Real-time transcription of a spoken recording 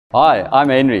Hi, I'm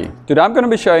Henry. Today I'm going to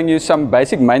be showing you some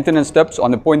basic maintenance tips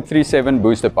on the 0.37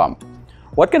 booster pump.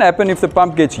 What can happen if the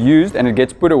pump gets used and it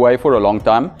gets put away for a long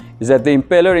time is that the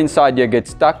impeller inside here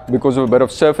gets stuck because of a bit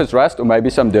of surface rust or maybe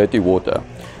some dirty water.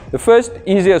 The first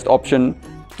easiest option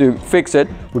to fix it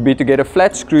would be to get a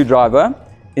flat screwdriver,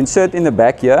 insert in the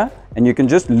back here, and you can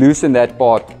just loosen that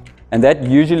part, and that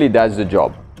usually does the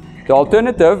job. The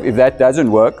alternative, if that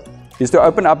doesn't work, is to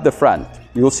open up the front.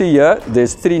 You'll see here,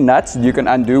 there's 3 nuts you can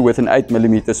undo with an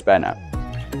 8mm spanner.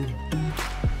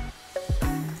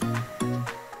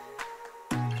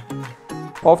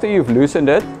 After you've loosened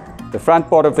it, the front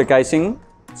part of the casing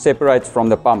separates from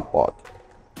the pump part.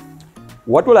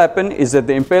 What will happen is that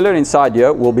the impeller inside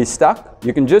here will be stuck.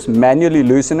 You can just manually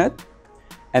loosen it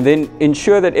and then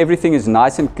ensure that everything is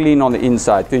nice and clean on the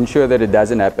inside to ensure that it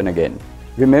doesn't happen again.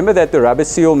 Remember that the rubber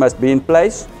seal must be in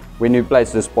place when you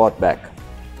place this part back.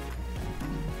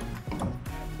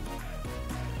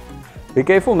 Be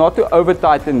careful not to over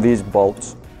tighten these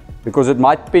bolts because it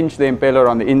might pinch the impeller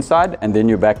on the inside and then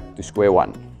you're back to square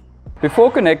one.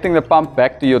 Before connecting the pump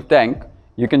back to your tank,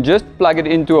 you can just plug it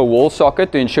into a wall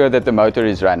socket to ensure that the motor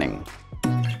is running.